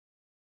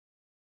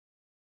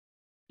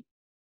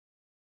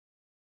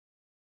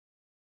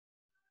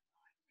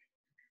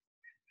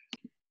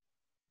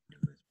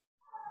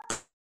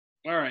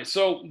All right.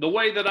 So the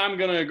way that I'm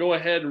going to go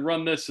ahead and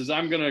run this is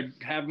I'm going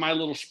to have my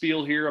little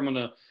spiel here. I'm going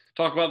to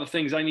talk about the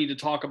things I need to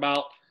talk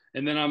about,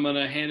 and then I'm going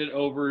to hand it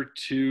over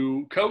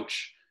to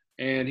Coach,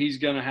 and he's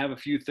going to have a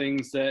few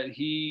things that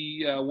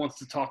he wants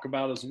to talk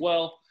about as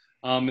well,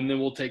 and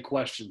then we'll take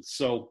questions.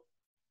 So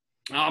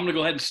I'm going to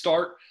go ahead and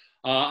start.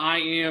 I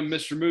am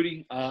Mr.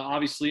 Moody,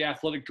 obviously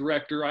athletic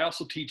director. I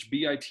also teach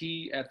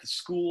BIT at the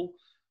school.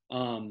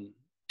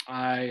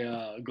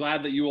 I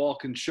glad that you all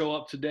can show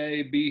up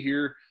today, be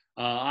here.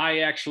 I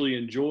actually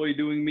enjoy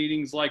doing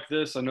meetings like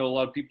this. I know a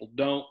lot of people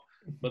don't,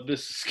 but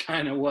this is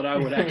kind of what I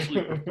would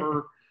actually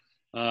prefer.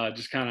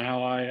 Just kind of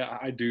how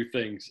I do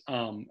things.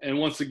 And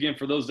once again,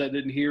 for those that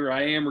didn't hear,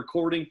 I am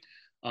recording.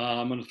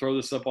 I'm going to throw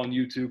this up on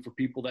YouTube for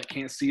people that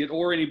can't see it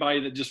or anybody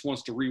that just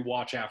wants to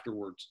rewatch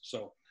afterwards.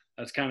 So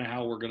that's kind of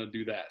how we're going to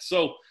do that.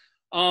 So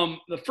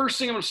the first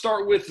thing I'm going to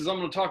start with is I'm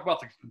going to talk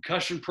about the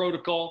concussion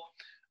protocol.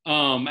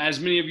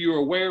 As many of you are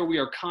aware, we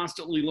are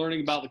constantly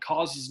learning about the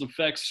causes and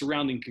effects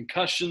surrounding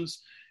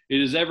concussions. It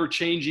is ever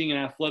changing,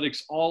 and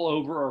athletics all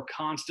over are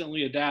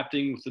constantly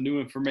adapting with the new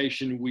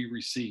information we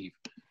receive.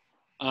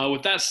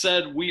 With that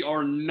said, we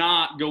are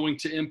not going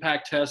to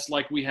impact tests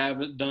like we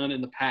haven't done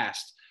in the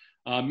past.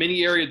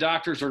 Many area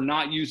doctors are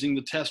not using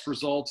the test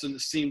results, and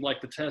it seemed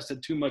like the test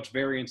had too much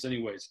variance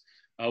anyways.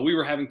 We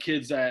were having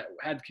kids that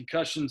had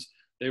concussions.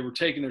 They were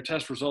taking their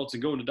test results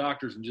and going to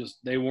doctors and just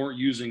they weren't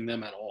using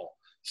them at all.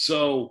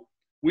 So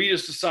we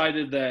just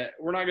decided that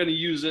we're not going to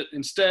use it.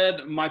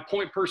 Instead, my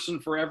point person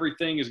for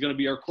everything is going to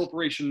be our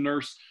corporation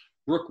nurse,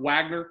 Brooke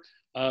Wagner.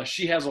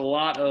 She has a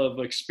lot of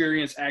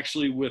experience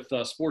actually with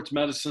sports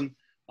medicine.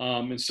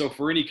 And so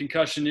for any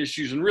concussion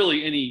issues and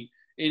really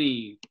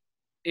any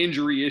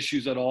injury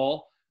issues at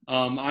all,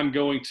 I'm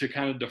going to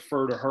kind of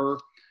defer to her.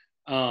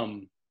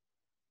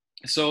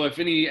 So if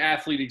any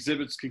athlete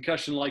exhibits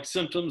concussion-like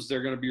symptoms,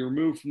 they're going to be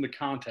removed from the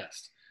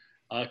contest.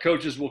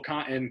 Coaches will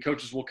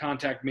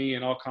contact me,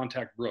 and I'll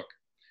contact Brooke.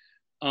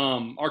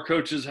 Our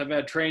coaches have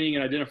had training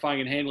in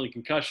identifying and handling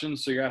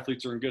concussions, so your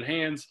athletes are in good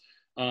hands.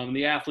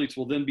 The athletes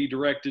will then be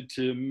directed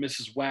to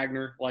Mrs.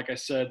 Wagner. Like I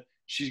said,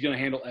 she's going to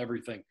handle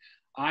everything.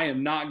 I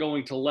am not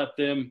going to let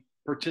them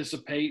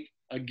participate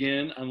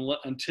again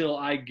until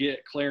I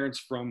get clearance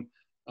from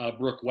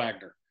Brooke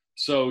Wagner.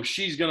 So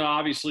she's going to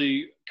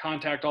obviously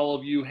contact all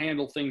of you,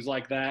 handle things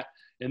like that,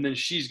 and then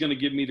she's going to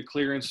give me the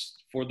clearance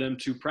for them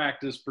to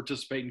practice,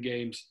 participate in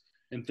games,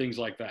 and things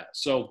like that.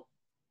 So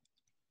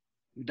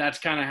that's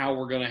kind of how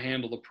we're going to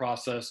handle the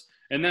process,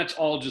 and that's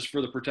all just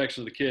for the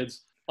protection of the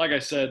kids. Like I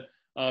said,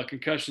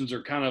 concussions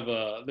are kind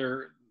of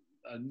there's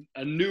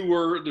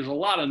a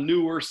lot of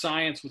newer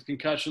science with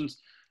concussions.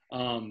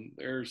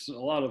 There's a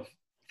lot of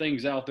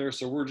things out there,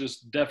 so we're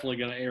just definitely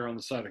going to err on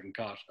the side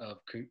of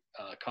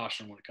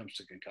caution when it comes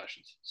to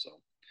concussions. So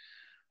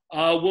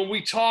when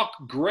we talk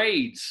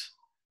grades,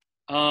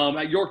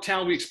 at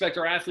Yorktown, we expect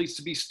our athletes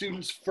to be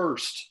students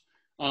first.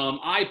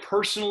 I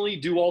personally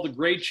do all the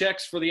grade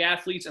checks for the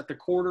athletes at the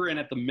quarter and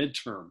at the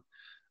midterm.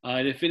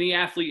 And if any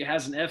athlete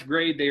has an F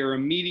grade, they are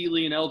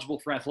immediately ineligible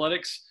for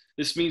athletics.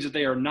 This means that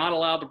they are not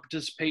allowed to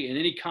participate in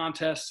any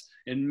contests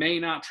and may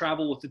not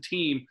travel with the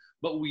team,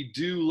 but we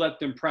do let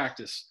them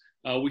practice.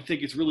 We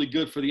think it's really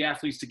good for the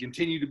athletes to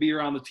continue to be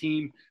around the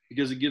team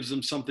because it gives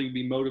them something to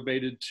be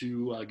motivated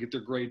to get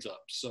their grades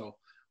up. So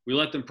we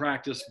let them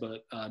practice,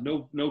 but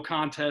no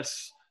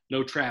contests,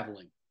 no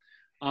traveling.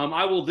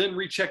 I will then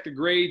recheck the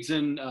grades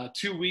in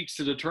 2 weeks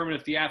to determine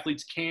if the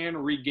athletes can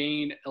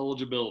regain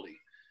eligibility.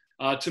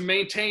 To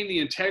maintain the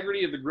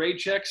integrity of the grade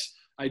checks,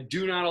 I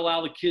do not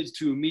allow the kids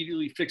to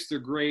immediately fix their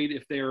grade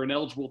if they are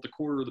ineligible at the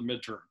quarter or the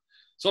midterm.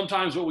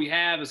 Sometimes what we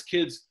have is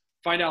kids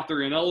find out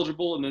they're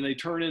ineligible, and then they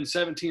turn in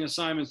 17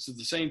 assignments to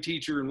the same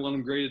teacher and want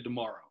them graded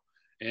tomorrow.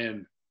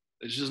 And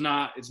it's just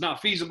it's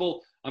not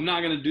feasible. I'm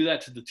not going to do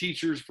that to the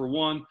teachers, for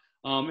one.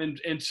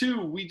 And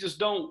two,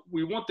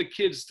 we want the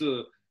kids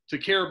to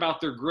care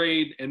about their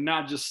grade and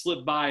not just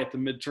slip by at the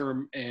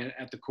midterm and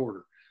at the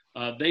quarter.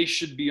 They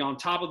should be on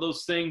top of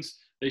those things.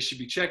 They should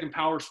be checking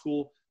Power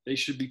School. They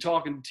should be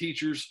talking to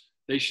teachers.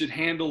 They should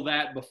handle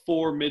that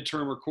before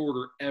midterm or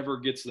quarter ever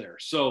gets there.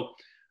 So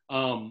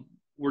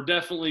we're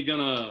definitely going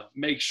to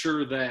make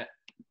sure that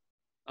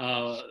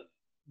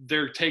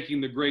they're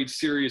taking the grade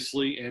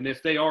seriously. And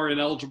if they are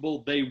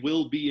ineligible, they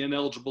will be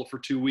ineligible for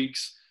 2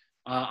 weeks.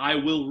 I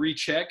will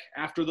recheck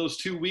after those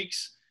 2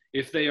 weeks.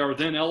 If they are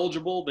then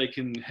eligible, they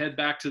can head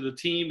back to the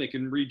team. They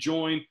can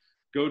rejoin,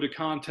 go to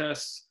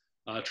contests,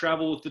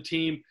 travel with the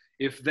team.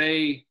 If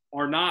they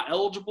are not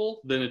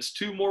eligible, then it's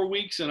 2 more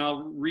weeks, and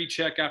I'll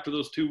recheck after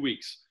those 2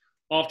 weeks.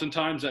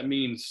 Oftentimes that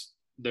means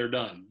they're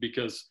done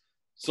because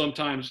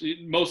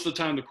most of the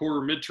time the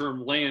quarter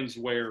midterm lands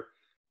where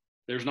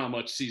there's not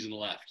much season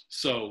left.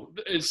 So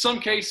in some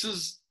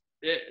cases,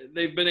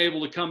 they've been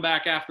able to come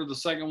back after the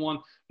second one,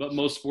 but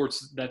most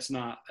sports that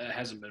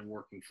hasn't been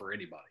working for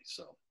anybody.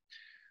 So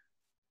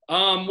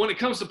when it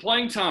comes to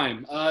playing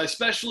time,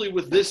 especially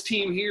with this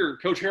team here,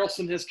 Coach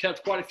Harrelson has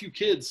kept quite a few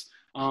kids.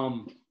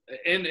 And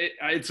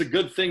it's a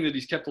good thing that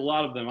he's kept a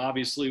lot of them.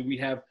 Obviously, we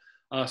have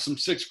some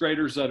 6th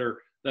graders that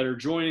are that are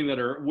joining, that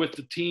are with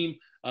the team.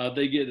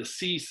 They get to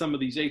see some of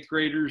these 8th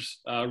graders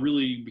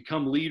really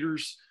become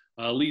leaders,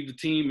 lead the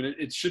team, and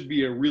it should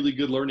be a really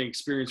good learning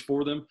experience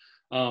for them.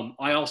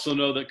 I also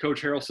know that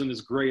Coach Harrelson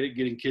is great at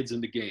getting kids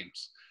into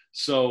games.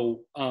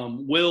 So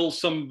will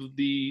some of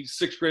the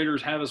 6th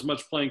graders have as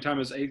much playing time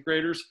as 8th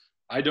graders?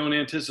 I don't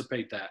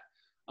anticipate that.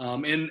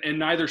 And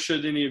neither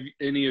should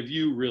any of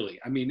you really.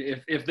 I mean,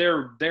 if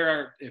they're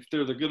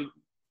the good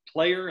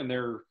player and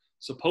they're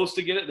supposed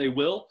to get it, they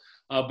will.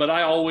 But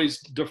I always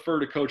defer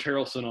to Coach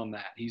Harrelson on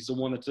that. He's the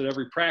one that's at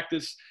every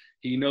practice.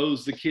 He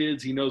knows the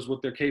kids. He knows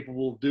what they're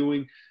capable of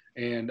doing,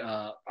 and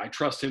I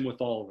trust him with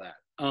all of that.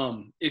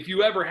 If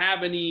you ever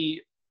have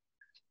any,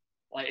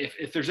 like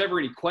if there's ever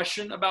any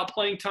question about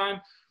playing time,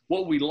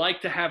 what we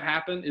like to have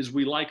happen is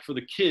we like for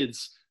the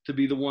kids to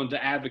be the one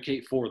to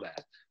advocate for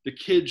that. The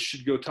kids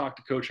should go talk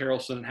to Coach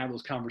Harrelson and have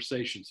those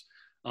conversations.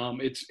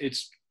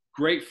 It's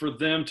great for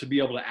them to be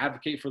able to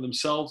advocate for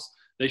themselves.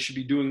 They should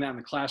be doing that in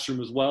the classroom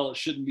as well. It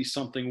shouldn't be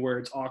something where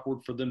it's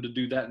awkward for them to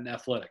do that in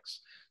athletics.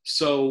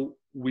 So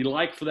we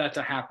like for that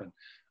to happen.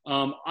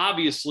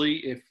 Obviously,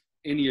 if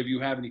any of you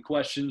have any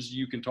questions,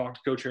 you can talk to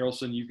Coach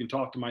Harrelson. You can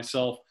talk to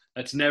myself.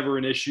 That's never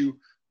an issue.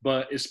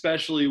 But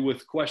especially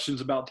with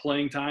questions about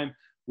playing time,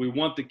 we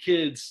want the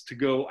kids to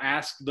go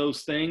ask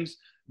those things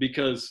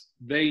because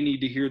they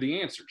need to hear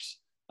the answers.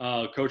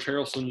 Coach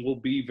Harrelson will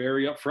be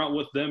very upfront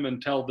with them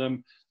and tell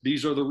them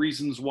these are the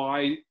reasons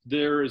why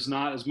there is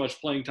not as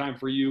much playing time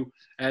for you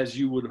as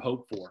you would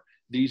hope for.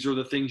 These are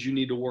the things you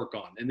need to work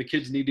on, and the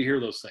kids need to hear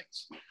those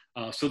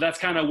things. So that's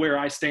kind of where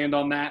I stand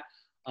on that.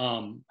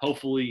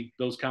 Hopefully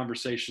those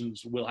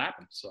conversations will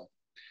happen. So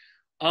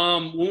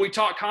when we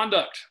talk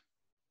conduct,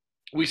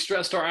 we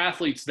stressed our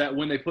athletes that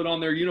when they put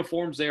on their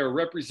uniforms, they are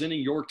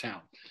representing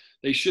Yorktown.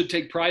 They should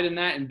take pride in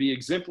that and be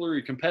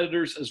exemplary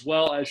competitors as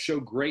well as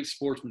show great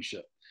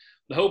sportsmanship.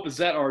 The hope is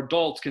that our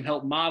adults can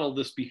help model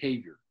this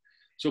behavior.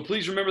 So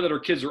please remember that our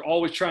kids are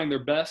always trying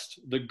their best.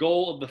 The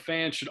goal of the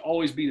fans should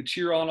always be to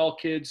cheer on all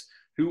kids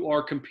who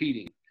are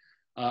competing.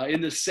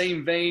 In the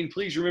same vein,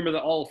 please remember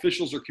that all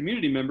officials are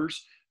community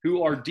members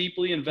who are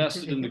deeply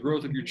invested in the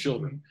growth of your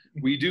children.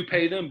 We do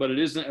pay them, but it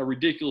isn't a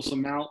ridiculous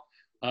amount.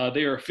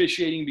 They are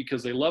officiating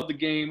because they love the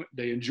game,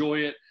 they enjoy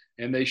it,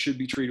 and they should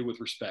be treated with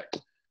respect.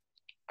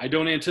 I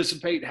don't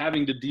anticipate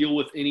having to deal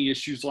with any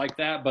issues like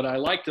that, but I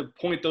like to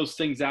point those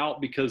things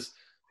out because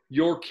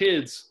your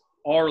kids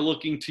are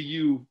looking to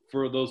you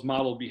for those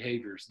model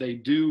behaviors. They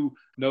do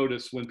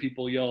notice when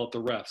people yell at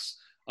the refs.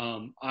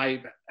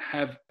 I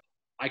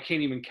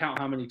can't even count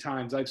how many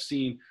times I've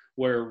seen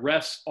where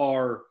refs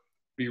are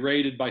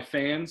berated by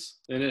fans,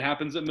 and it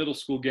happens at middle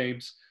school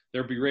games.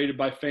 They're berated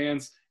by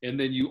fans, and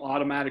then you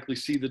automatically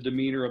see the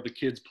demeanor of the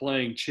kids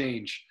playing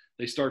change.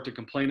 They start to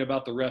complain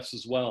about the refs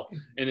as well,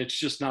 and it's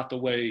just not the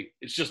way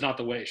it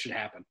should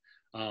happen.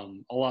 A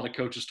lot of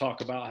coaches talk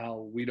about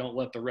how we don't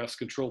let the refs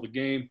control the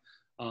game.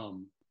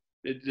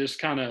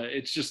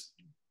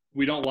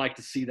 We don't like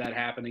to see that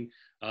happening.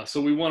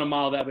 So we want to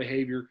model that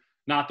behavior.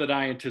 Not that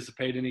I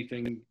anticipate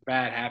anything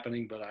bad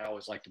happening, but I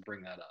always like to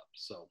bring that up.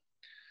 So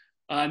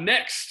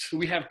next,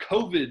 we have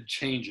COVID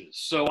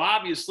changes. So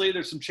obviously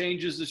there's some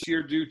changes this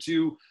year due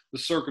to the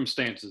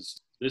circumstances,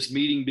 this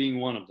meeting being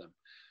one of them.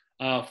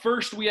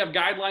 First, we have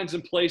guidelines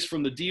in place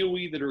from the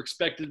DOE that are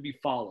expected to be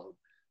followed.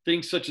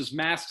 Things such as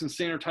masks and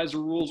sanitizer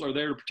rules are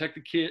there to protect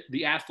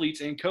the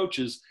athletes and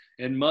coaches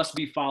and must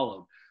be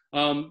followed.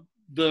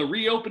 The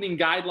reopening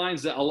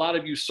guidelines that a lot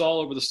of you saw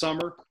over the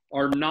summer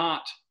are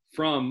not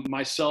from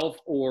myself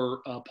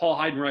or Paul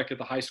Heidenreich at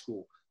the high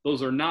school.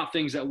 Those are not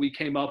things that we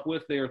came up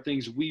with. They are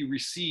things we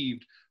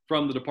received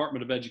from the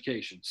Department of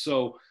Education.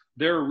 So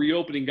there are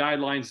reopening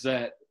guidelines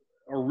that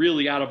are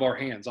really out of our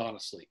hands,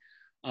 honestly.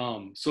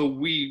 So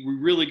we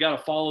really got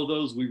to follow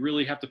those. We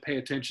really have to pay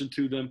attention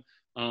to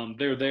them.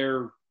 They're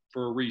there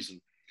for a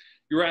reason.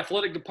 Your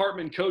athletic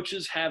department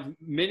coaches have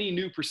many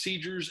new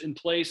procedures in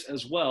place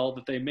as well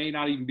that they may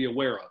not even be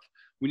aware of.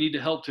 We need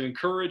to help to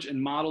encourage and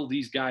model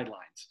these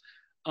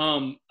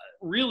guidelines.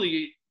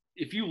 Really,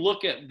 if you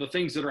look at the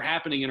things that are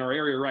happening in our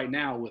area right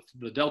now with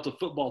the Delta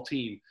football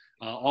team,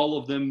 all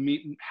of them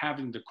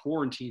having to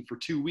quarantine for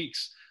 2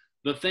 weeks,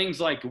 the things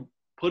like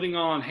putting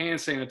on hand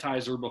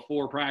sanitizer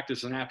before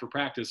practice and after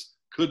practice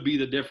could be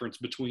the difference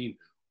between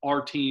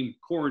our team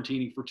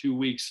quarantining for 2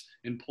 weeks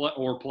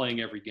or playing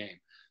every game.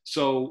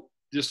 So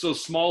just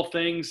those small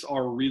things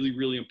are really,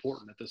 really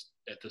important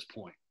at this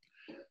point.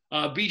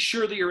 Be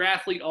sure that your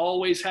athlete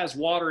always has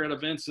water at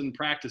events and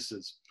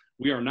practices.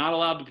 We are not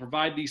allowed to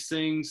provide these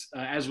things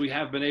as we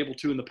have been able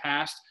to in the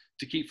past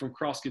to keep from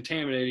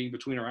cross-contaminating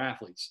between our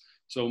athletes.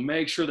 So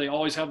make sure they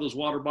always have those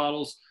water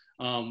bottles.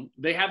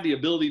 They have the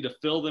ability to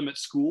fill them at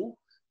school,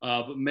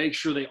 but make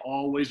sure they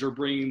always are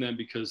bringing them,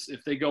 because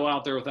if they go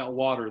out there without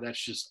water,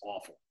 that's just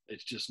awful.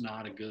 It's just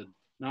not a good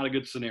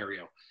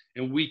scenario,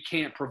 and we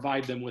can't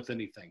provide them with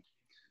anything.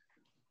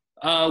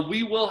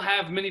 We will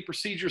have many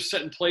procedures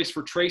set in place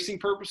for tracing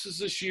purposes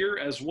this year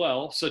as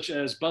well, such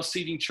as bus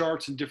seating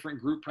charts and different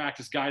group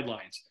practice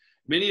guidelines.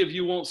 Many of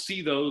you won't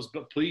see those,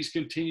 but please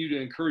continue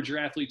to encourage your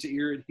athlete to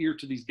adhere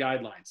to these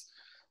guidelines.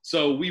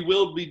 So we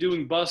will be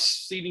doing bus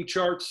seating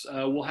charts.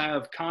 We'll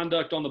have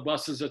conduct on the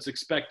buses that's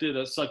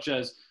expected, such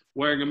as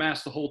wearing a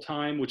mask the whole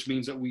time, which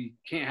means that we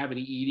can't have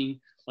any eating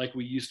like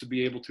we used to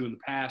be able to in the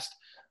past.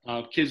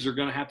 Kids are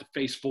going to have to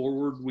face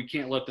forward. We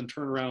can't let them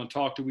turn around and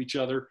talk to each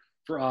other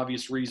for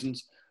obvious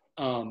reasons.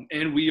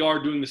 And we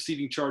are doing the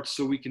seating charts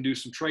so we can do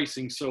some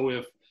tracing. So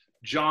if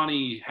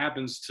Johnny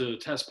happens to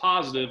test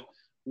positive,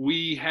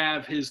 we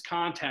have his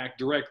contact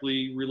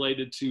directly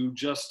related to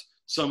just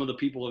some of the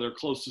people that are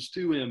closest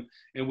to him,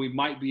 and we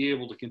might be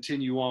able to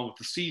continue on with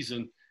the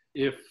season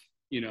if,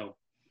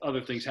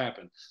 other things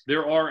happen.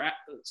 There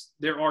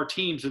are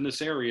teams in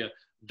this area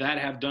that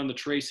have done the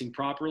tracing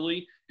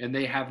properly, and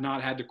they have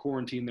not had to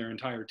quarantine their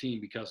entire team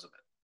because of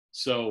it.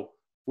 So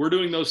we're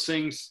doing those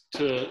things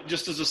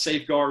just as a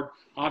safeguard.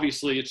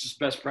 Obviously, it's just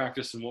best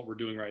practice in what we're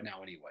doing right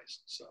now anyways.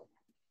 So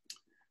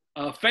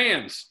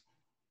fans,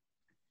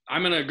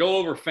 I'm going to go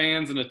over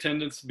fans and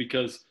attendance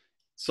because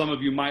some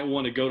of you might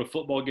want to go to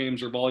football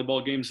games or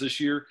volleyball games this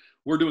year.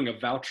 We're doing a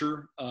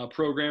voucher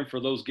program for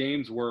those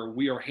games where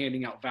we are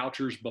handing out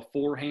vouchers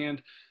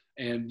beforehand,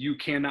 and you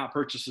cannot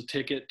purchase a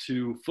ticket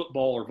to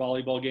football or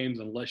volleyball games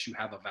unless you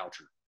have a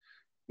voucher.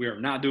 We are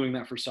not doing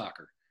that for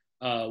soccer.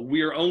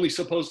 We are only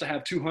supposed to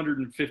have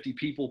 250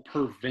 people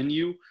per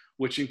venue,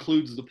 which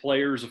includes the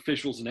players,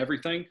 officials, and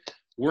everything.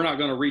 We're not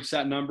going to reach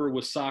that number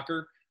with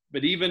soccer,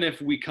 but even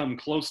if we come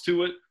close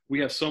to it, we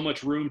have so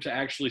much room to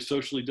actually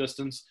socially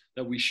distance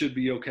that we should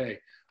be okay.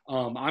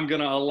 I'm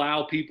going to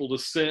allow people to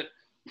sit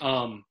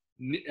on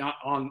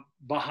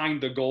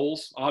behind the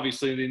goals.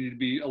 Obviously, they need to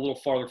be a little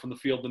farther from the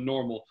field than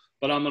normal,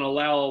 but I'm going to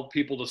allow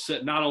people to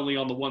sit not only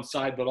on the one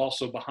side, but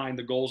also behind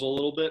the goals a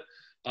little bit,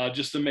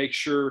 just to make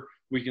sure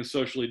we can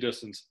socially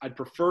distance. I'd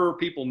prefer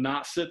people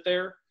not sit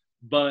there,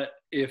 but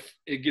if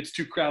it gets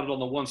too crowded on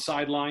the one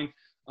sideline,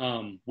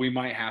 we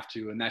might have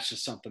to, and that's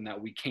just something that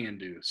we can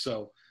do.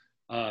 So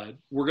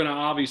we're going to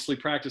obviously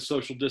practice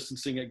social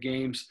distancing at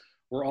games.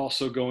 We're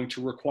also going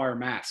to require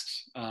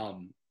masks.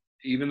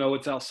 Even though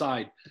it's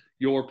outside,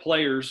 your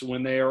players,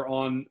 when they are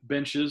on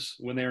benches,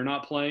 when they are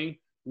not playing,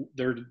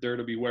 they're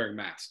to be wearing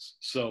masks.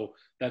 So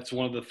that's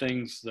one of the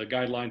things, the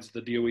guidelines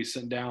that the DOE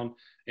sent down,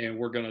 and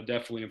we're going to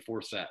definitely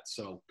enforce that.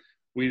 So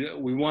we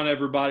want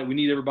everybody, we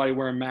need everybody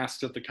wearing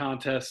masks at the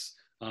contests,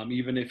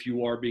 even if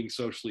you are being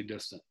socially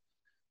distant.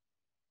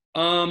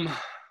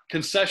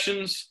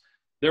 Concessions.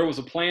 There was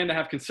a plan to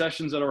have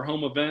concessions at our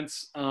home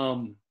events.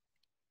 I'm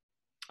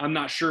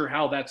not sure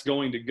how that's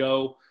going to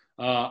go.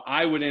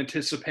 I would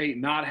anticipate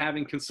not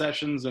having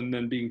concessions and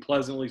then being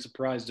pleasantly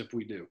surprised if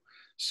we do.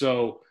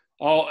 So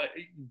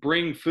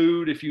bring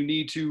food if you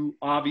need to.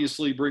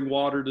 Obviously, bring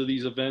water to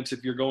these events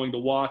if you're going to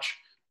watch.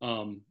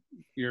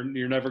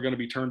 You're never going to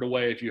be turned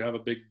away if you have a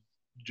big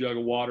jug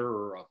of water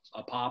or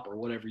a pop or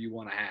whatever you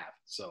want to have.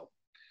 So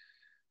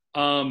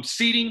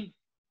seating,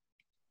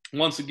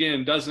 once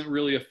again, doesn't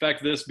really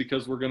affect this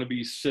because we're going to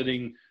be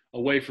sitting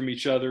away from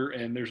each other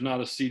and there's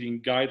not a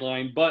seating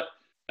guideline. But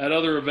at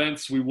other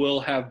events, we will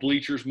have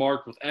bleachers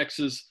marked with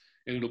X's,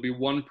 and it'll be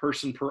one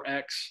person per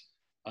X.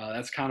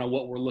 That's kind of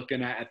what we're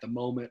looking at the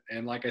moment.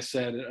 And like I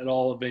said, at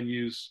all the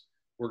venues,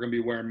 we're going to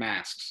be wearing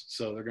masks,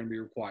 so they're going to be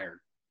required.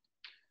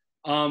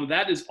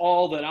 That is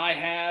all that I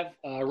have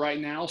right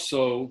now.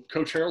 So,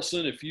 Coach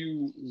Harrelson, if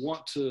you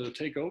want to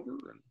take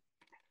over.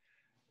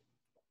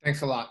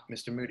 Thanks a lot,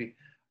 Mr. Moody.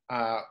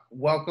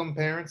 Welcome,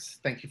 parents.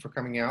 Thank you for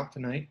coming out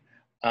tonight.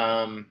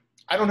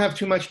 I don't have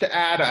too much to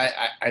add.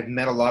 I've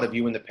met a lot of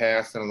you in the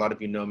past, and a lot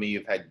of you know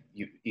me.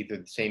 Either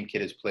the same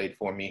kid has played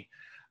for me,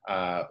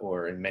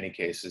 or in many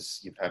cases,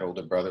 you've had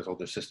older brothers,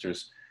 older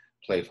sisters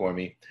play for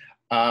me.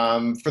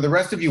 For the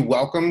rest of you,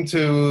 welcome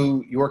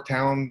to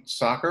Yorktown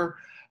Soccer,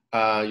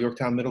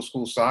 Yorktown Middle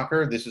School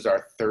Soccer. This is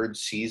our third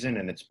season,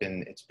 and it's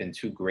been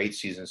 2 great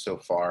seasons so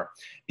far.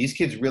 These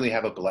kids really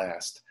have a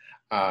blast.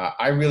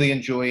 I really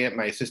enjoy it.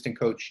 My assistant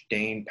coach,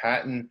 Dane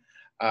Patton,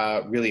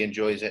 really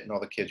enjoys it, and all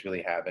the kids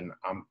really have. And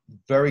I'm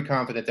very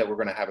confident that we're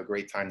going to have a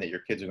great time, that your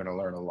kids are going to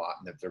learn a lot,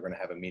 and that they're going to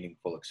have a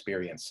meaningful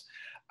experience,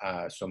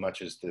 so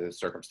much as the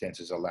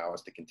circumstances allow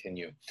us to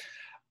continue.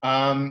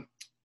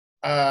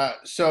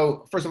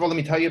 So first of all, let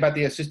me tell you about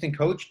the assistant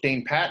coach,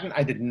 Dane Patton.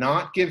 I did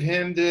not give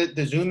him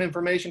the Zoom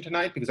information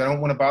tonight because I don't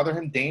want to bother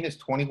him. Dane is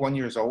 21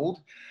 years old.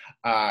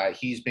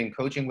 He's been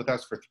coaching with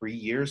us for 3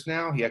 years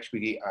now. He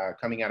actually,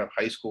 coming out of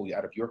high school,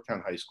 out of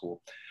Yorktown High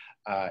School,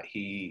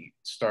 he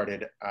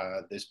started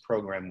this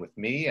program with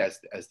me as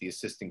the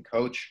assistant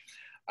coach.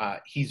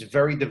 He's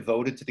very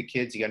devoted to the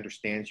kids. He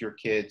understands your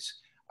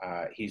kids.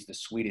 He's the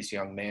sweetest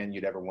young man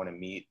you'd ever want to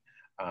meet.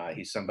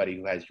 He's somebody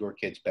who has your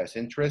kids' best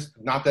interest.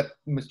 Not that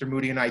Mr.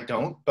 Moody and I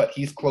don't, but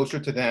he's closer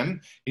to them.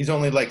 He's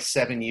only like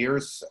 7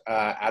 years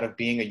out of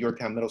being a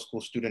Yorktown Middle School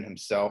student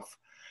himself.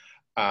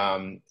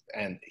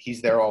 And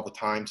he's there all the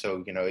time.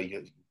 So, you know,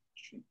 you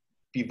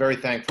be very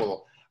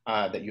thankful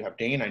that you have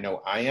Dane. I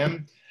know I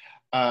am.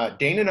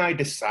 Dane and I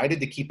decided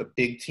to keep a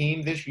big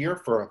team this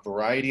year for a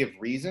variety of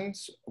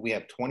reasons. We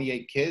have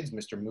 28 kids.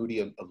 Mr.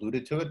 Moody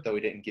alluded to it, though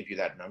he didn't give you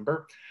that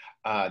number.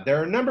 There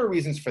are a number of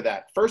reasons for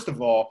that. First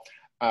of all,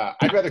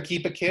 I'd rather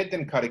keep a kid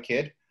than cut a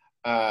kid.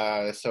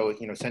 So,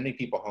 you know, sending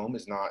people home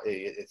is not,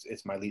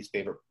 it's my least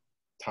favorite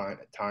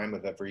time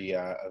of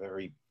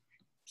every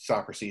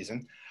soccer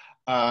season.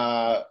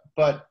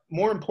 But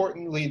more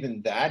importantly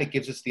than that, it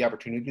gives us the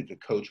opportunity to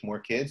coach more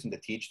kids and to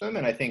teach them.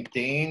 And I think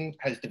Dane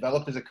has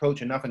developed as a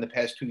coach enough in the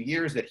past 2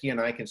 years that he and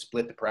I can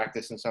split the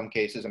practice in some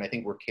cases. And I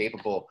think we're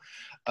capable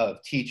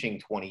of teaching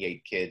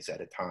 28 kids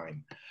at a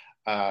time.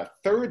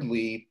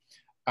 Thirdly,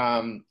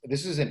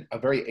 this is a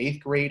very 8th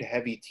grade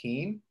heavy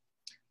team.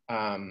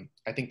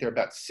 I think there are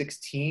about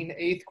 16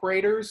 8th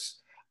graders.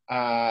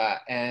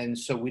 And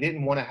so we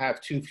didn't want to have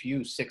too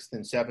few 6th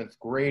and 7th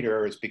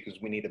graders because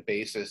we need a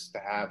basis to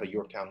have a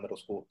Yorktown Middle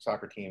School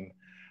soccer team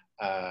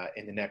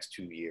in the next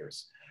 2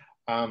 years.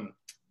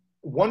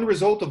 One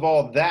result of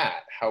all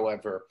that,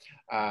 however,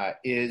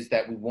 is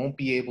that we won't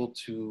be able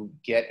to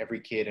get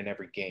every kid in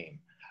every game.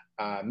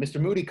 Mr.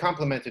 Moody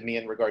complimented me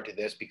in regard to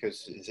this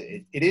because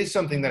it is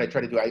something that I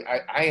try to do.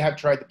 I have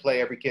tried to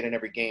play every kid in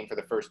every game for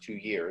the first 2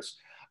 years.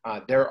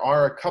 There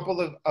are a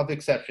couple of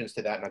exceptions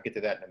to that, and I'll get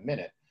to that in a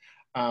minute.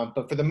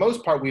 But for the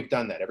most part, we've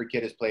done that. Every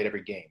kid has played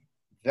every game.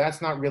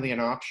 That's not really an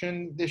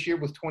option this year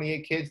with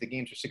 28 kids. The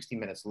games are 60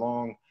 minutes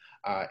long.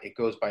 It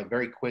goes by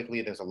very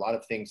quickly. There's a lot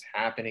of things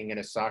happening in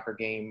a soccer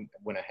game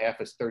when a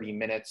half is 30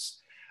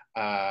 minutes.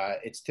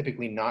 It's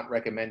typically not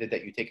recommended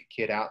that you take a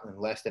kid out in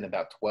less than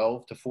about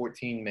 12 to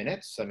 14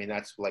 minutes. I mean,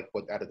 that's like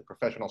what out of the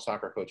professional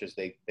soccer coaches,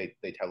 they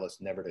tell us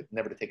never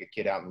to take a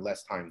kid out in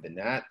less time than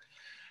that.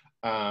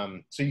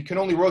 So you can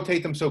only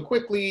rotate them so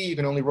quickly. You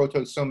can only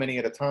rotate so many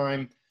at a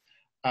time.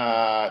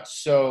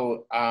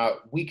 So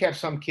we kept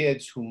some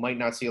kids who might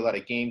not see a lot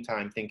of game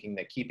time thinking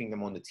that keeping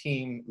them on the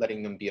team,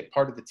 letting them be a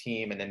part of the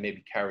team, and then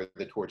maybe carry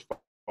the torch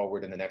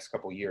forward in the next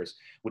couple of years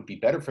would be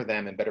better for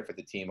them and better for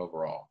the team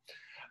overall.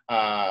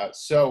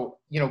 So,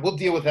 you know, we'll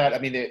deal with that. I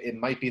mean, it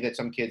might be that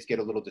some kids get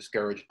a little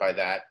discouraged by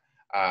that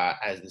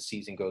as the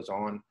season goes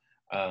on,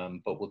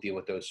 but we'll deal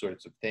with those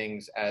sorts of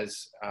things.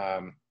 As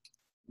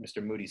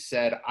Mr. Moody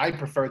said, I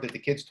prefer that the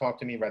kids talk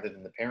to me rather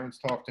than the parents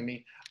talk to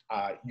me.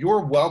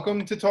 You're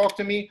welcome to talk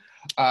to me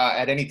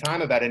at any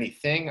time about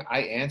anything.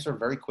 I answer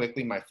very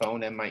quickly, my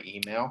phone and my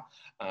email,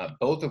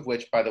 both of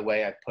which, by the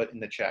way, I put in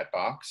the chat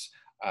box.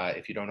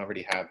 If you don't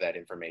already have that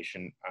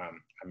information,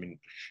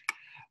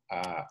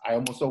 I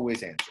almost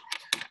always answer.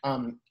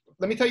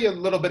 Let me tell you a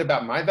little bit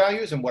about my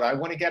values and what I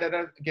want to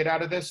get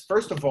out of this.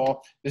 First of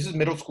all, this is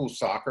middle school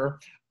soccer.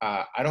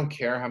 I don't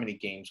care how many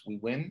games we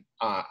win.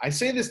 I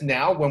say this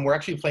now when we're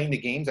actually playing the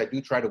games. I do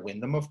try to win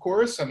them, of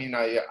course. I mean,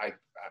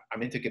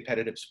 I'm into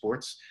competitive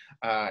sports,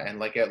 and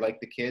like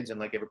the kids and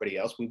like everybody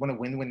else, we want to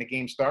win when the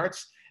game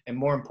starts. And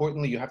more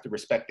importantly, you have to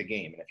respect the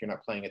game. And if you're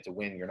not playing it to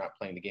win, you're not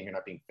playing the game. You're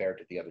not being fair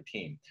to the other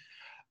team.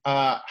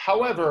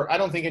 However, I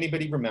don't think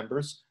anybody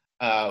remembers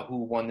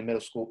who won the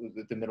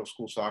middle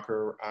school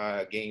soccer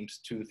games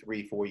 2,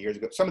 3, 4 years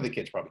ago. Some of the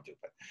kids probably do,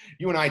 but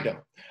you and I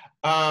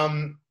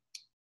don't.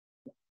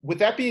 With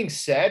that being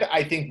said,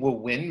 I think we'll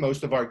win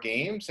most of our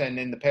games. And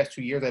in the past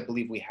 2 years, I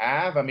believe we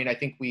have. I mean, I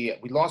think we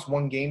lost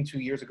one game 2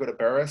 years ago to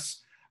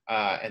Burris.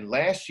 And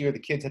last year, the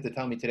kids had to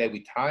tell me today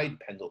we tied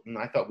Pendleton.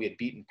 I thought we had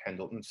beaten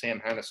Pendleton.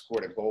 Sam Hanna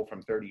scored a goal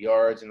from 30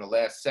 yards in the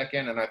last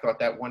second, and I thought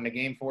that won the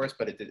game for us.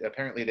 But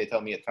apparently, they tell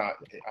me it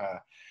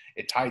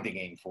tied the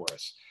game for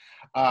us.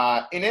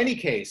 In any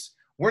case,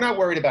 we're not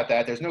worried about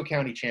that. There's no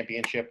county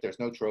championship. There's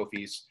no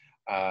trophies.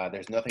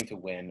 There's nothing to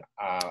win.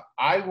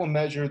 I will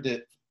measure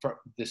the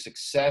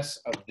success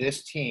of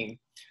this team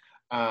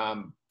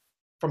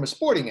from a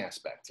sporting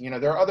aspect. You know,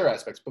 there are other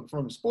aspects, but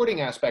from a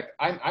sporting aspect,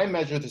 I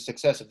measure the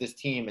success of this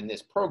team and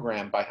this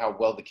program by how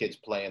well the kids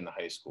play in the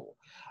high school.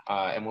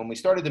 And when we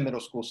started the middle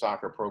school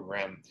soccer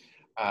program,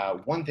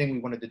 one thing we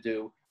wanted to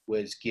do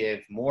was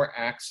give more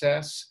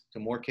access to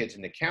more kids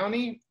in the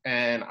county.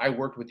 And I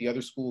worked with the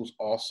other schools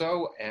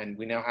also. And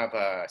we now have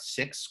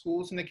 6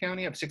 schools in the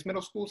county. I have 6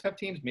 middle schools have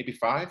teams, maybe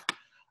 5.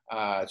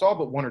 It's all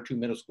but 1 or 2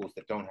 middle schools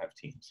that don't have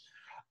teams.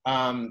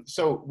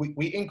 So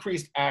we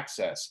increased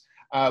access,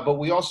 but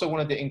we also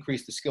wanted to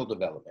increase the skill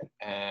development.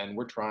 And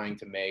we're trying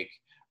to make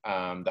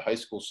the high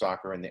school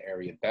soccer in the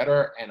area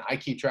better. And I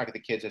keep track of the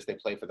kids as they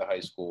play for the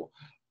high school.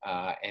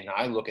 And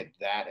I look at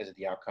that as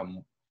the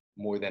outcome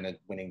more than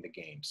winning the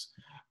games.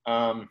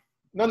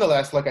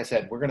 Nonetheless, like I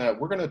said, we're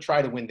gonna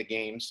try to win the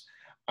games.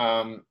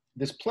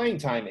 This playing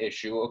time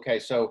issue, okay,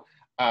 so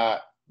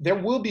there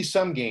will be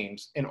some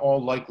games in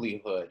all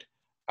likelihood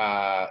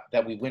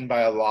that we win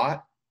by a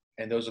lot,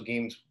 and those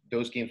games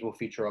will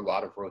feature a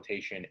lot of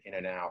rotation in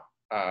and out,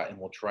 and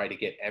we'll try to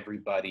get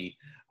everybody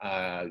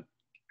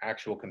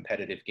actual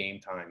competitive game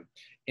time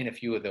in a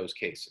few of those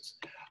cases.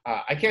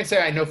 I can't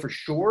say I know for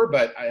sure,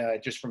 but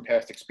just from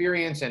past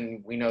experience,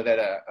 and we know that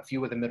a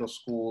few of the middle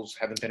schools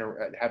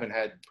haven't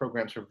had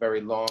programs for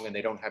very long, and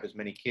they don't have as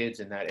many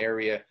kids in that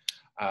area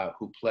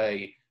who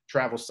play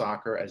travel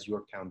soccer as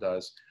Yorktown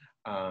does.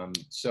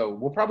 So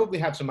we'll probably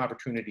have some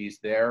opportunities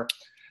there.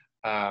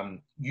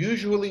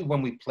 Usually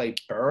when we play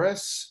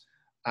Burris,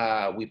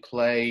 We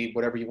play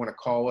whatever you want to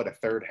call it, a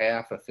third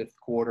half, a fifth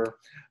quarter.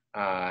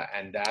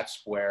 And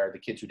that's where the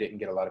kids who didn't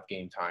get a lot of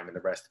game time and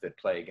the rest of it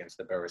play against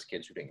the Burris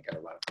kids who didn't get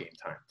a lot of game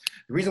time.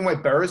 The reason why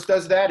Burris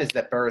does that is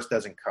that Burris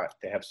doesn't cut.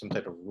 They have some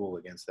type of rule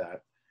against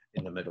that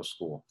in the middle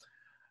school.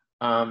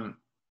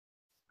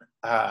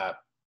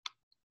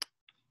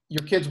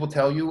 Your kids will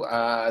tell you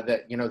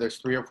that, you know, there's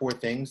 3 or 4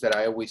 things that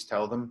I always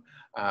tell them.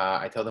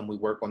 I tell them we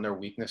work on their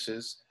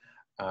weaknesses.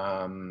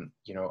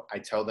 You know, I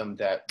tell them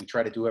that we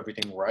try to do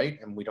everything right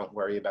and we don't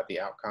worry about the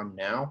outcome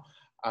now.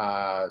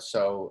 You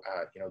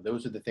know,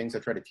 those are the things I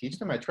try to teach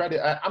them.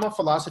 I'm a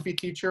philosophy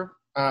teacher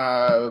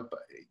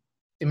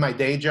in my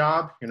day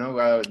job. You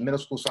know, middle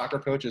school soccer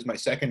coach is my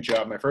second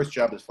job. My first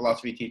job is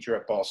philosophy teacher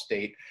at Ball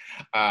State.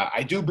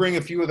 I do bring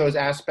a few of those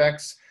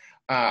aspects.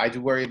 I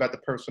do worry about the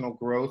personal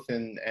growth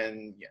and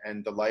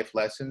the life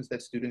lessons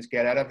that students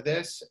get out of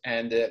this,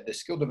 and the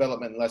skill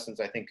development lessons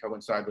I think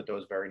coincide with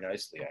those very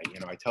nicely.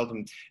 I tell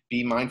them,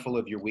 be mindful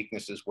of your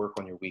weaknesses, work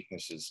on your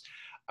weaknesses.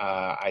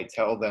 I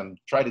tell them,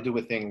 try to do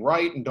a thing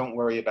right and don't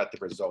worry about the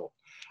result.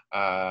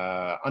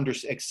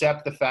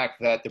 Accept the fact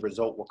that the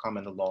result will come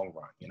in the long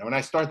run, you know, and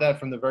I start that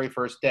from the very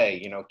first day.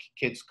 You know,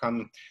 kids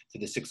come to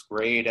the 6th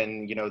grade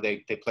and, you know,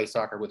 they play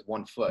soccer with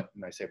one foot.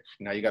 And I say,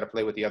 now you got to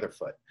play with the other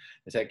foot.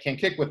 They say, I can't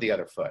kick with the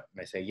other foot.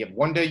 And I say, yeah,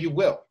 one day you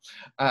will.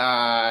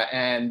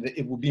 And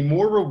it will be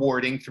more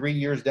rewarding 3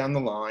 years down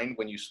the line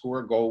when you score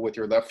a goal with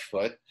your left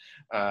foot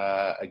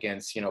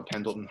against, you know,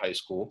 Pendleton High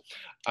School.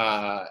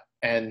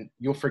 And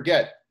you'll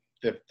forget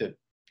the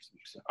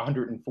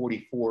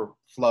 144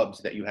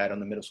 flubs that you had on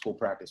the middle school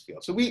practice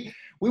field. So we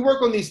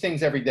work on these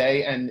things every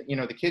day, and, you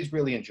know, the kids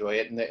really enjoy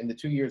it. And in the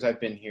 2 years I've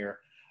been here,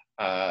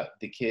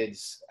 the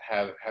kids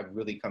have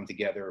really come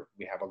together.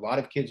 We have a lot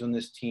of kids on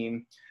this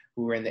team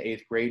who are in the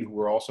 8th grade, who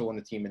are also on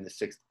the team in the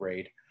 6th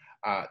grade.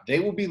 They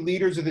will be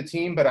leaders of the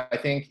team, but I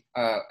think,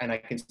 and I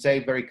can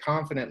say very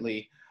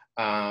confidently,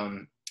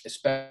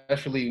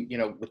 especially, you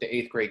know, with the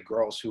 8th grade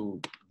girls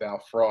who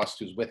Val Frost,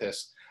 who's with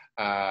us,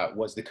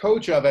 was the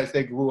coach of as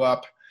they grew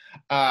up.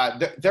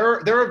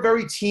 They're a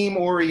very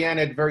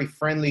team-oriented, very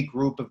friendly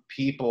group of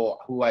people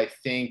who I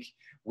think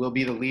will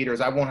be the leaders.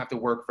 I won't have to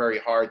work very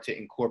hard to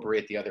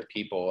incorporate the other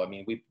people. I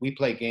mean, we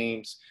play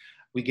games,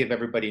 we give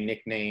everybody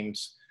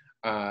nicknames.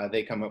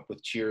 They come up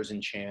with cheers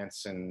and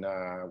chants, and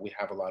we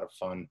have a lot of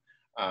fun.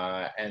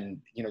 And,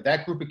 you know,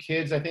 that group of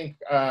kids, I think,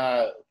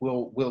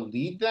 will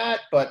lead that,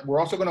 but we're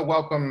also going to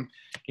welcome,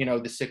 you know,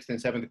 the 6th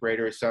and 7th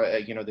graders,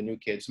 you know, the new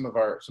kids. Some of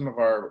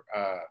our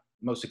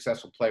most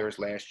successful players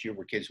last year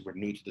were kids who were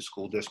new to the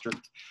school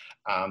district.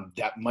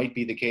 That might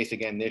be the case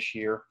again this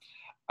year.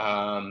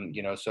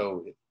 You know,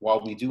 so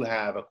while we do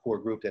have a core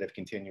group that have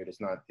continued,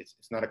 it's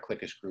not a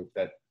cliquish group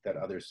that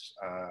others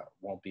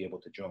won't be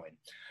able to join.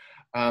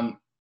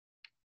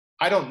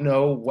 I don't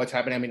know what's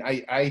happening. I mean,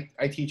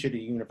 I teach at a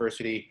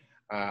university.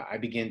 I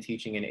begin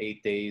teaching in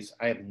 8 days.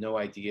 I have no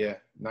idea,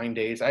 9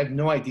 days. I have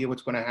no idea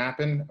what's going to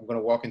happen. I'm going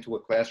to walk into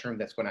a classroom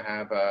that's going to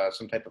have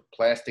some type of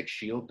plastic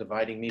shield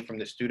dividing me from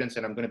the students,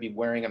 and I'm going to be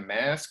wearing a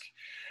mask.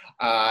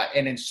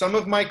 And in some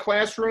of my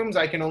classrooms,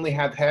 I can only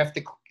have half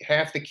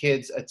the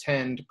kids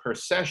attend per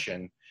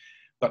session,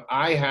 but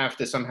I have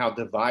to somehow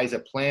devise a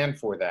plan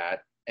for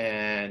that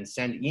and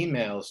send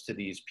emails to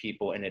these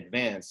people in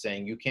advance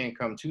saying, you can't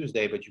come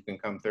Tuesday, but you can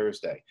come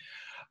Thursday.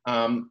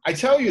 I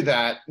tell you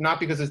that not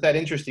because it's that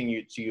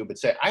interesting to you, but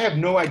say, I have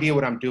no idea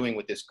what I'm doing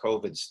with this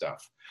COVID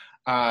stuff.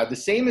 The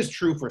same is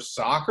true for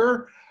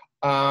soccer.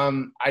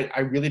 I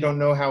really don't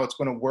know how it's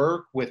going to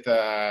work with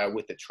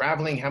the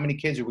traveling. How many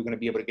kids are we going to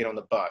be able to get on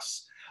the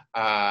bus?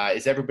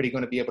 Is everybody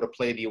going to be able to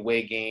play the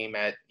away game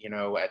at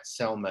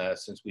Selma,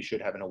 since we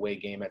should have an away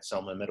game at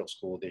Selma Middle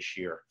School this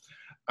year?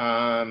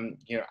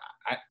 You know,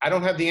 I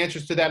don't have the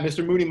answers to that.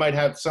 Mr. Mooney might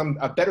have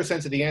a better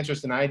sense of the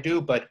answers than I do,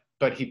 but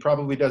he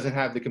probably doesn't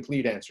have the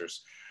complete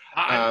answers.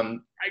 I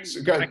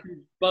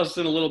can bust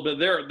in a little bit.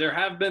 There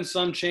have been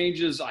some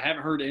changes. I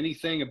haven't heard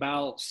anything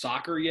about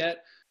soccer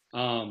yet.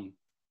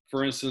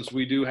 For instance,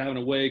 we do have an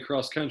away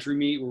cross-country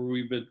meet where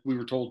we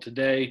were told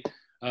today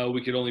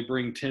we could only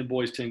bring 10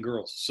 boys, 10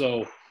 girls.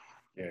 So,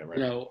 yeah, right.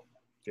 You know,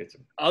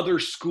 other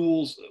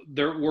schools,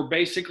 we're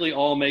basically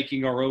all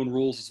making our own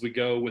rules as we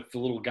go with the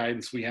little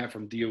guidance we have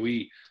from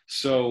DOE.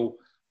 So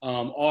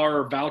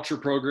our voucher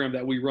program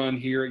that we run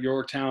here at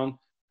Yorktown,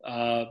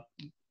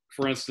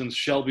 for instance,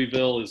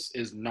 Shelbyville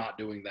is not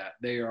doing that.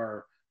 They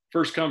are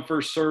first come,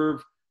 first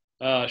serve,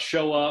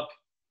 show up.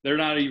 They're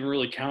not even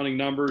really counting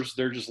numbers.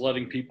 They're just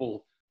letting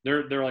people,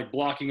 they're like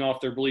blocking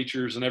off their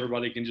bleachers and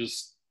everybody can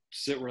just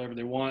sit wherever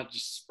they want,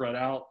 just spread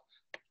out.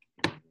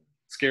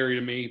 Scary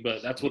to me,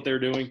 but that's what they're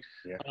doing.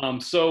 Yeah.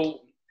 So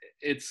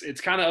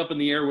it's kind of up in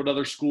the air what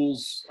other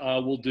schools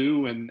will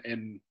do,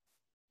 and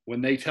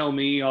when they tell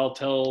me, I'll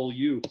tell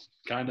you,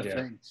 kind of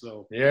thing.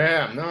 So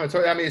yeah, no,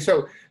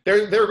 so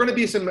there are going to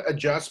be some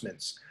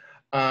adjustments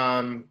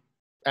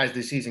as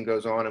the season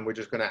goes on, and we're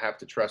just going to have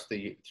to trust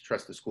the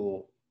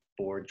school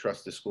board,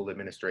 trust the school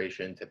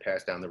administration to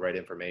pass down the right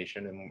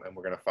information, and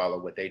we're going to follow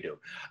what they do.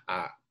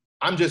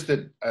 I'm just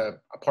a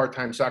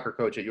part-time soccer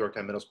coach at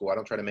Yorktown Middle School. I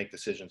don't try to make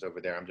decisions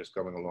over there. I'm just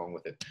going along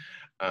with it.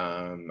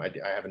 I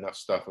have enough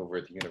stuff over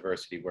at the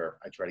university where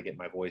I try to get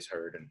my voice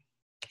heard, and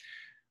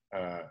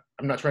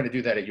I'm not trying to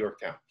do that at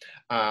Yorktown.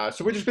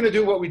 So we're just going to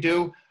do what we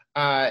do.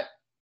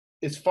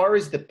 As far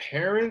as the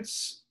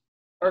parents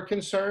are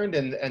concerned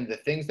and the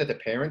things that the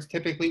parents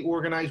typically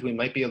organize, we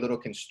might be a little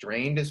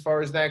constrained as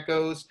far as that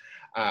goes.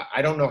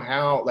 I don't know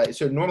how,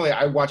 so normally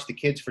I watch the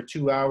kids for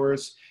 2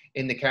 hours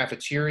in the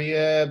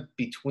cafeteria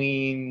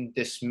between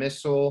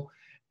dismissal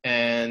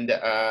and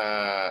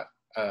a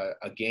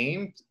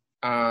game.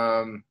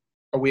 Are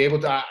we able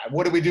to,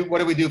 what do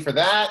we do for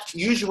that?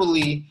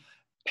 Usually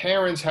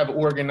parents have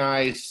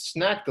organized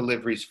snack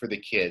deliveries for the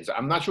kids.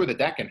 I'm not sure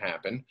that can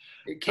happen.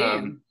 It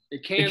can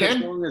as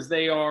long as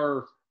they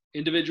are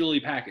individually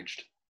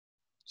packaged.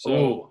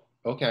 So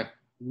okay.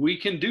 We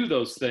can do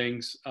those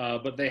things,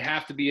 but they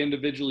have to be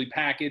individually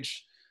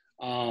packaged.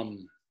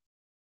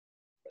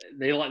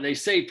 They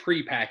say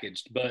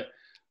pre-packaged, but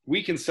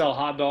we can sell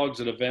hot dogs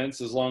at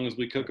events as long as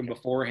we cook them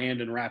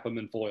beforehand and wrap them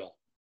in foil.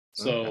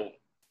 So,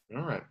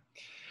 all right.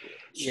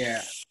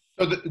 Yeah.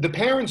 So the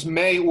parents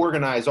may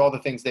organize all the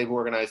things they've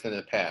organized in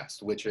the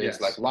past, which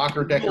is like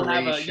locker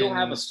decorations. You'll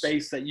have a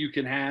space that you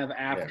can have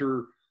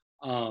after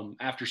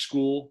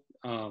school.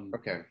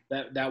 Okay.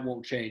 That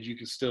won't change. You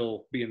can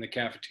still be in the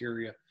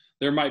cafeteria.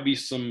 There might be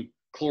some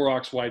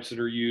Clorox wipes that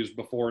are used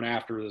before and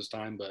after this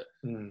time, but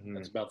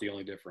that's about the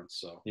only difference.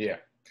 So yeah.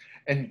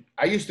 And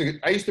I used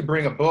to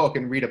bring a book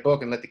and read a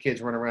book and let the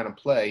kids run around and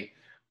play,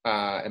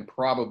 and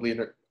probably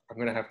I'm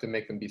going to have to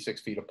make them be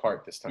 6 feet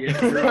apart this time. Yeah,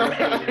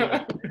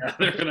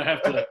 they're going to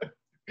have to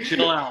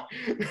chill out.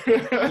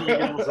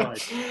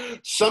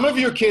 Some of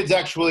your kids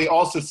actually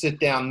also sit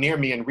down near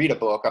me and read a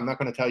book. I'm not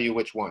going to tell you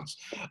which ones,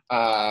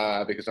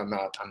 because I'm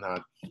not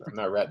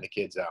ratting the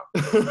kids out.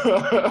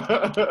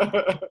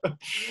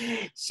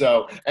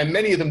 So, and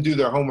many of them do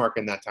their homework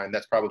in that time.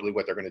 That's probably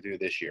what they're going to do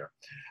this year.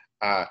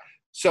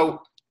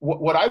 So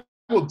what I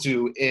will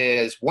do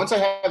is, once I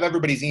have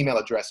everybody's email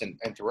address, and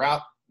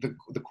throughout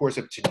the course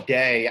of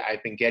today,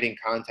 I've been getting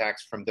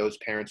contacts from those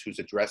parents whose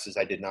addresses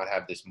I did not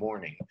have this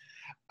morning.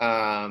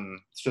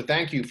 So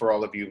thank you for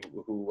all of you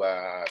who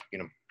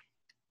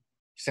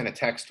sent a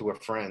text to a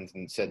friend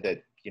and said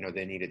that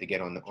they needed to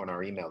get on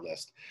our email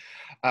list.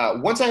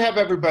 Once I have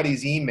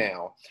everybody's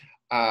email,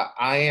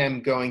 I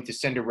am going to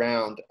send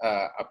around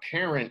a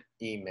parent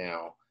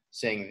email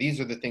saying these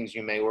are the things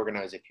you may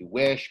organize if you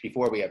wish.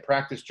 Before we had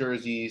practice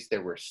jerseys,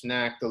 there were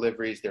snack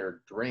deliveries, there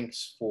are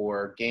drinks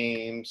for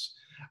games,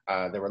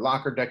 there were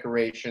locker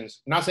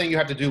decorations. I'm not saying you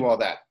have to do all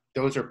that.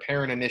 Those are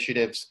parent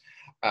initiatives.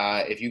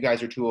 If you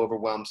guys are too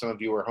overwhelmed, some of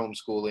you are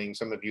homeschooling,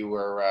 some of you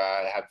are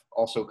have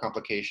also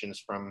complications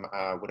from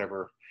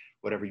whatever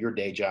your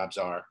day jobs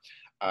are.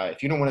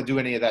 If you don't want to do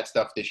any of that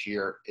stuff this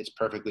year, it's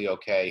perfectly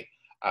okay.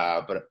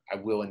 But I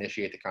will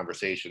initiate the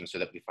conversation so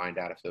that we find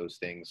out if those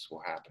things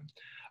will happen.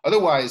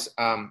 Otherwise,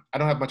 I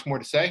don't have much more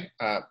to say.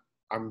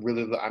 I'm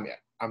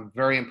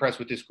very impressed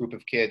with this group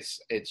of kids.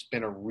 It's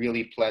been a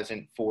really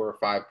pleasant 4 or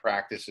 5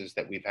 practices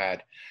that we've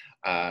had.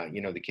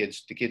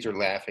 The kids are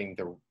laughing.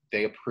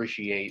 They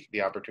appreciate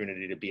the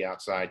opportunity to be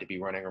outside, to be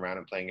running around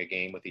and playing a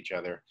game with each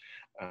other,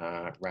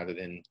 rather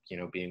than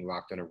being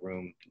locked in a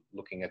room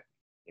looking at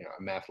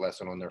a math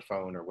lesson on their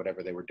phone or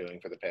whatever they were doing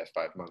for the past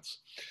 5 months.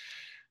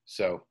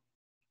 So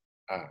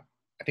I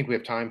think we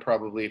have time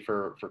probably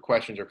for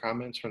questions or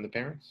comments from the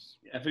parents.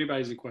 Yeah, if anybody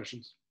has any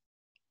questions.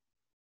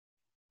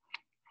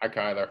 Hi,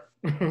 Kyler.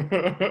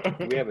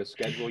 Do we have a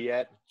schedule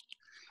yet?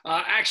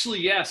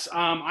 Actually, yes.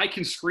 I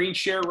can screen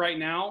share right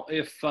now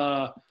if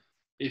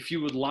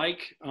you would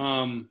like.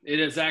 It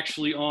is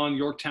actually on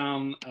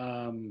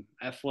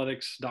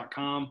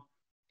YorktownAthletics.com.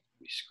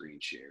 Let me screen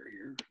share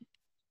here.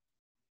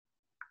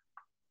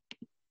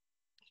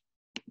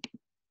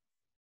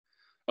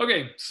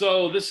 Okay,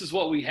 so this is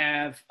what we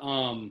have.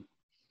 Cool.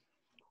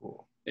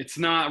 It's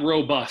not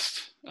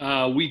robust.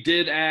 We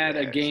did add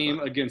a game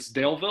against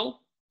Daleville.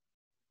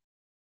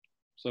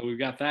 So we've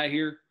got that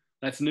here.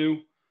 That's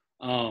new.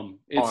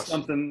 It's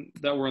something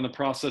that we're in the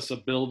process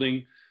of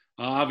building.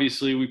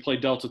 Obviously, we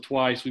played Delta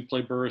twice. We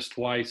played Burris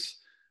twice.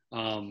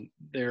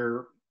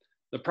 The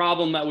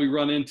problem that we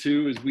run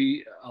into is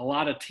a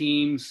lot of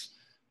teams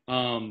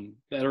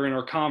that are in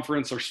our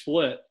conference are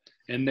split,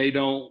 and they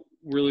don't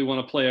really want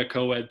to play a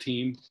co-ed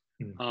team.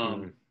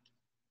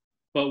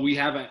 But we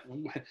haven't.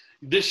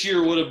 This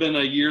year would have been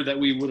a year that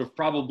we would have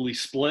probably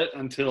split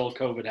until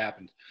COVID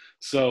happened.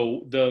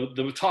 So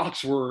the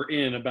talks were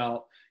in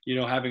about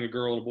having a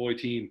girl and a boy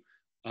team,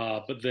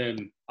 but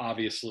then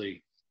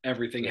obviously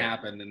everything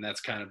happened, and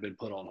that's kind of been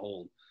put on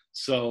hold.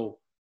 So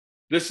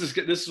this is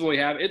what we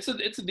have. It's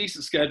a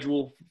decent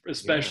schedule,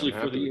 especially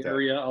for the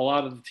area. A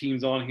lot of the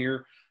teams on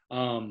here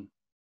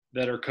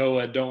that are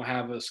co-ed don't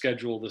have a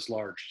schedule this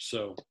large.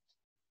 So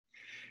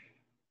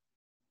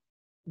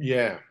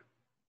yeah.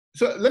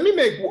 So let me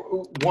make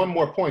one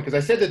more point, because I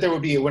said that there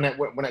would be, when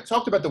I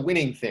talked about the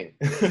winning thing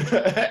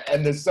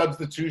and the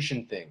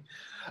substitution thing,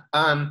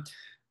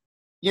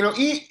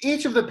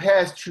 each of the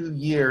past 2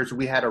 years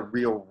we had a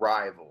real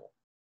rival.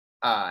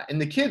 And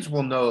the kids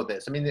will know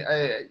this. I mean,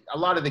 a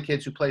lot of the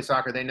kids who play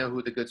soccer, they know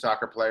who the good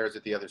soccer players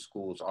at the other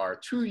schools are.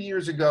 2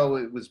 years ago,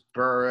 it was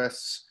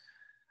Burris.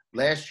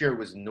 Last year, it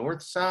was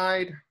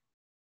Northside.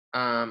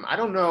 I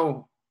don't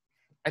know.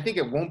 I think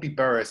it won't be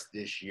Burris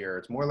this year.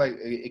 It's more like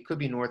it could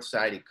be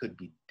Northside. It could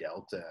be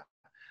Delta.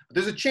 But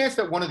there's a chance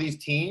that one of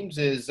these teams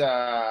is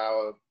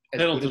as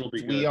Pendleton good will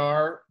as be we good.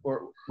 are.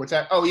 Or what's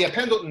that? Oh, yeah,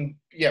 Pendleton.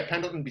 Yeah,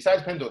 Pendleton.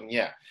 Besides Pendleton,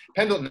 yeah.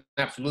 Pendleton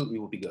absolutely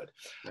will be good.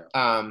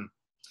 Yeah.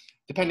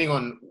 Depending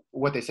on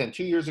what they sent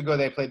 2 years ago,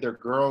 they played their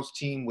girls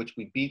team, which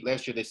we beat.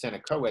 Last year, they sent a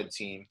co-ed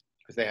team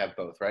because they have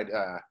both, right?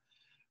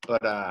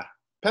 But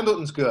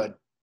Pendleton's good.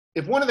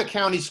 If one of the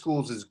county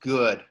schools is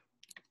good,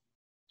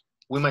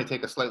 we might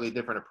take a slightly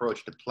different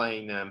approach to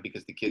playing them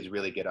because the kids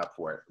really get up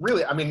for it.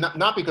 Really, I mean,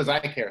 not because I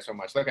care so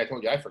much. Like I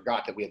told you, I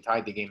forgot that we had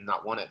tied the game and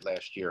not won it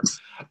last year.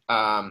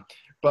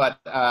 But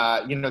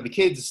the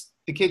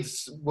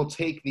kids will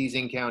take these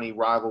in-county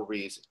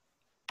rivalries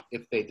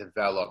if they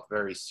develop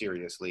very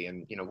seriously,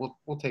 and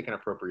we'll take an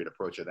appropriate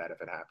approach of that if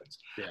it happens.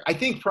 Yeah. I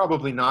think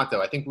probably not,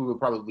 though. I think we would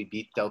probably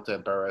beat Delta,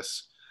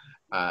 Burris,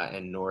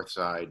 and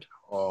Northside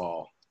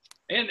all.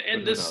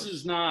 And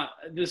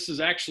this is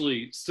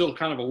actually still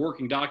kind of a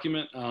working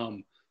document.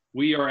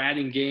 We are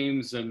adding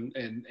games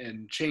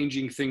and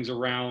changing things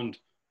around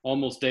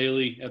almost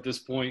daily at this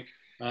point.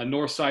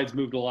 Northside's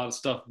moved a lot of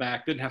stuff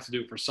back. Didn't have to do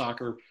it for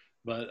soccer,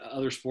 but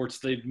other sports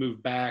they've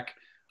moved back.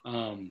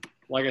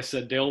 Like I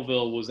said,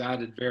 Daleville was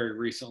added very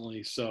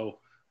recently, so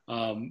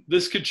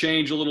this could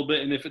change a little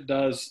bit. And if it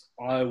does,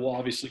 I will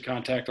obviously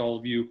contact all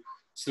of you,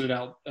 send it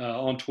out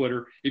on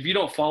Twitter. If you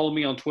don't follow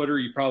me on Twitter,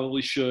 you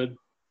probably should.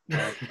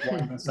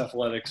 Wildness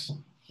Athletics,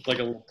 like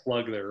a little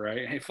plug there,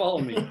 right? Hey, follow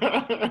me.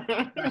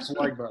 Smash the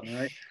like button,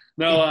 right?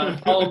 No,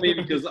 follow me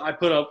because I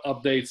put up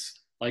updates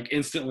like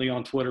instantly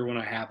on Twitter when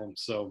I have them.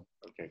 So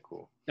Okay,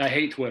 cool. I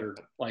hate Twitter,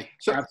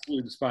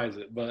 absolutely despise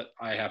it, but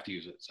I have to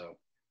use it. So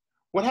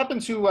what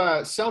happened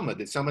to Selma?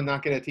 Did Selma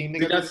not get a team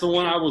together? that's the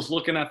one I was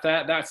looking at.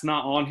 That's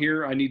not on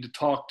here. I need to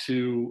talk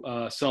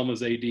to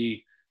Selma's AD.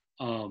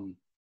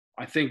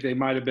 I think they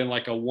might have been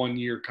like a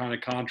 1-year kind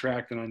of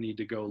contract, and I need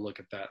to go look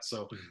at that.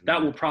 So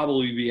that will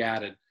probably be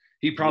added.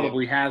 He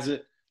probably has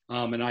it,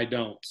 and I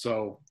don't.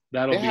 So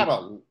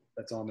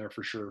that's on there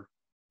for sure.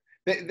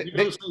 You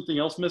notice anything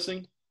else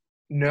missing?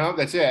 No,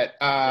 that's it.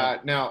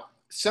 Now,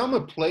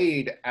 Selma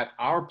played at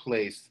our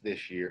place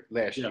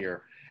last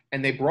year,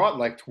 and they brought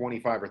like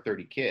 25 or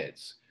 30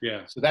 kids.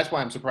 Yeah. So that's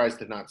why I'm surprised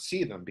to not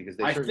see them, because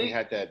they certainly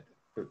had the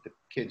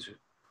kids.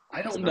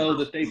 I don't know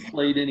that they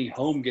played any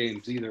home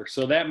games either.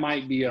 So that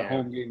might be a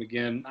home game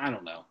again. I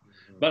don't know.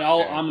 But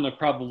I'm going to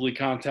probably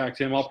contact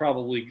him. I'll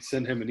probably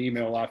send him an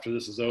email after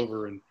this is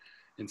over and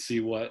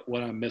see what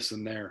I'm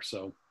missing there.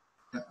 So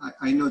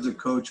I know the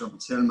coach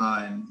of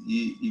Selma, and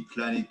he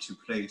planning to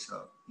play,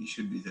 so he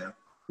should be there.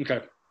 Okay.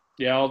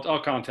 Yeah,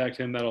 I'll contact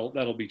him.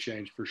 That'll be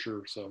changed for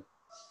sure. So.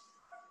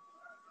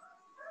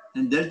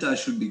 And Delta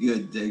should be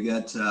good. They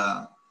got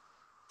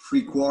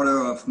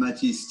 3/4 of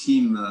Matty's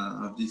team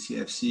of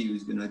DCFC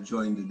who's going to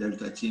join the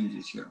Delta team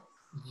this year.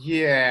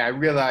 Yeah, I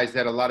realized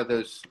that a lot of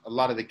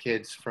the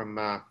kids from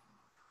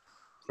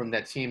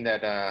that team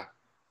that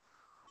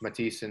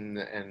Matisse and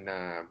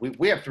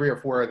we have 3 or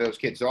 4 of those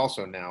kids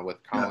also now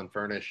with Colin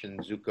Furnish and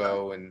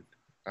Zuko and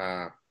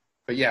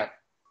but yeah,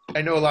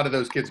 I know a lot of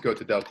those kids go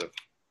to Delta.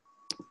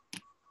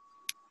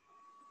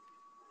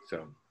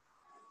 So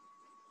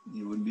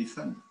it would be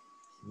fun.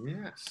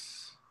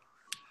 Yes.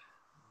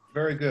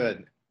 Very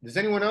good. Does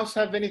anyone else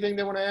have anything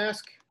they want to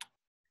ask?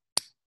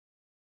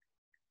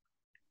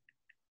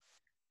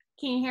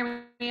 Can you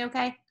hear me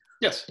okay?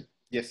 Yes.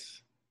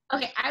 Yes.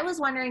 Okay, I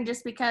was wondering,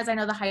 just because I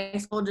know the high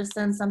school just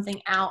sent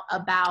something out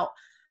about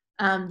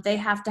they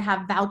have to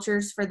have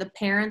vouchers for the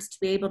parents to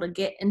be able to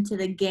get into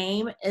the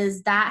game.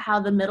 Is that how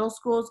the middle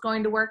school is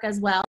going to work as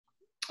well?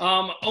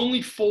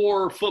 Only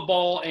for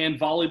football and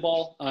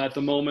volleyball at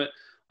the moment.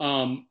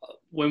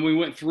 When we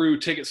went through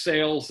ticket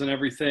sales and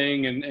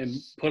everything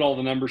and put all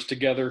the numbers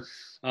together,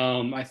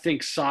 I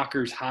think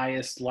soccer's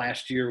highest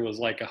last year was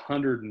like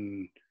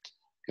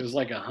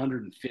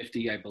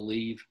 150, I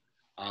believe.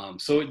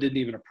 So it didn't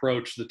even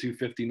approach the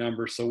 250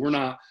 number. So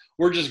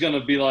we're just going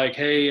to be like,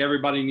 hey,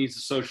 everybody needs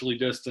to socially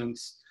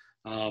distance.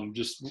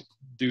 Just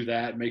do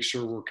that. Make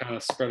sure we're kind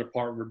of spread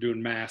apart. We're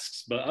doing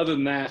masks. But other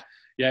than that,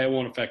 yeah, it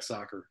won't affect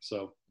soccer.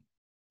 So.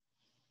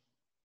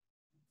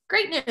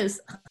 Great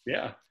news.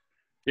 Yeah.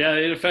 Yeah,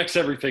 it affects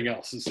everything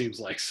else, it seems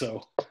like.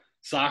 So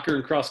soccer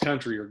and cross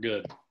country are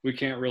good. We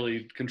can't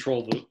really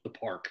control the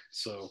park.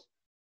 So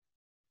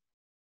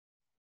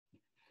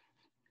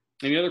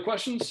any other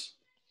questions?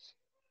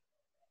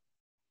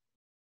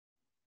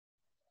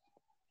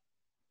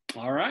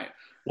 All right.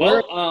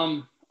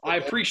 Well, I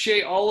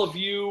appreciate all of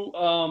you.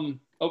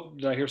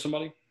 Did I hear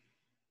somebody?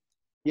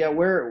 Yeah,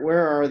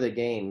 where are the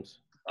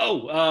games?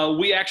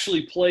 We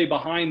actually play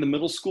behind the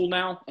middle school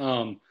now.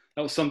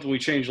 That was something we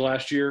changed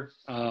last year.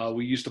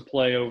 We used to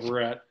play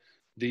over at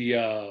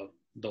the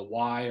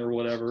Y or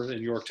whatever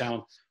in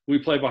Yorktown. We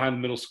play behind the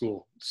middle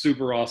school.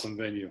 Super awesome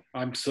venue.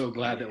 I'm so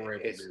glad that we're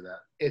able to do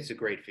that. It's a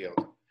great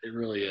field. It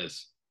really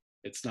is.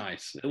 It's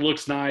nice. It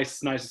looks nice.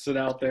 It's nice to sit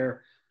out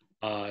there.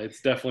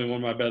 It's definitely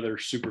one of my better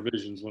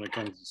supervisions when it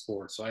comes to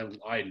sports. So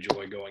I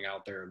enjoy going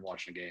out there and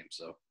watching a game.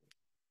 So.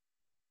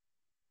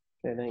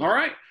 Okay, thanks. All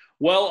right.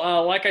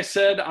 Well, like I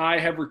said, I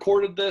have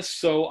recorded this,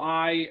 so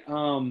I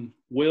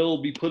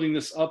will be putting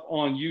this up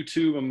on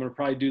YouTube. I'm going to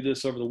probably do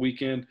this over the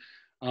weekend,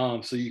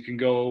 so you can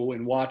go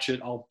and watch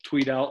it. I'll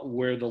tweet out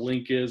where the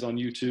link is on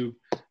YouTube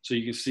so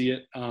you can see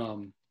it.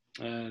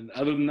 And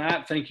other than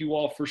that, thank you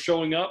all for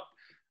showing up,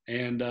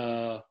 and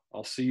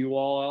I'll see you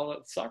all out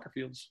at the soccer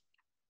fields.